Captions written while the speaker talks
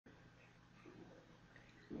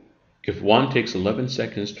If Juan takes 11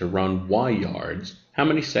 seconds to run y yards, how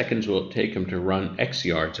many seconds will it take him to run x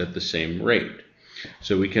yards at the same rate?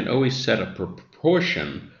 So we can always set a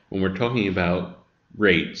proportion when we're talking about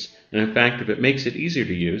rates. And in fact, if it makes it easier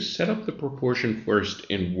to use, set up the proportion first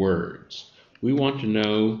in words. We want to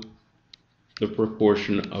know the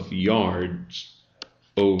proportion of yards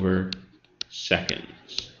over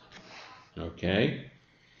seconds. Okay?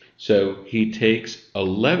 So he takes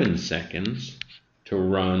 11 seconds to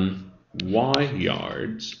run y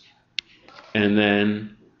yards, and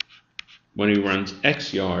then when he runs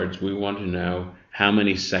x yards, we want to know how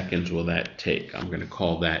many seconds will that take. I'm going to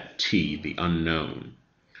call that t, the unknown.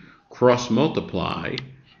 Cross multiply,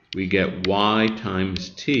 we get y times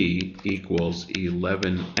t equals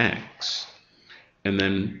 11x. And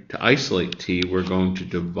then to isolate t, we're going to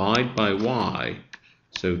divide by y.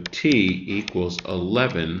 So t equals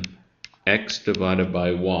 11 x divided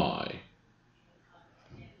by y.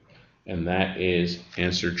 And that is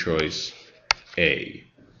answer choice A.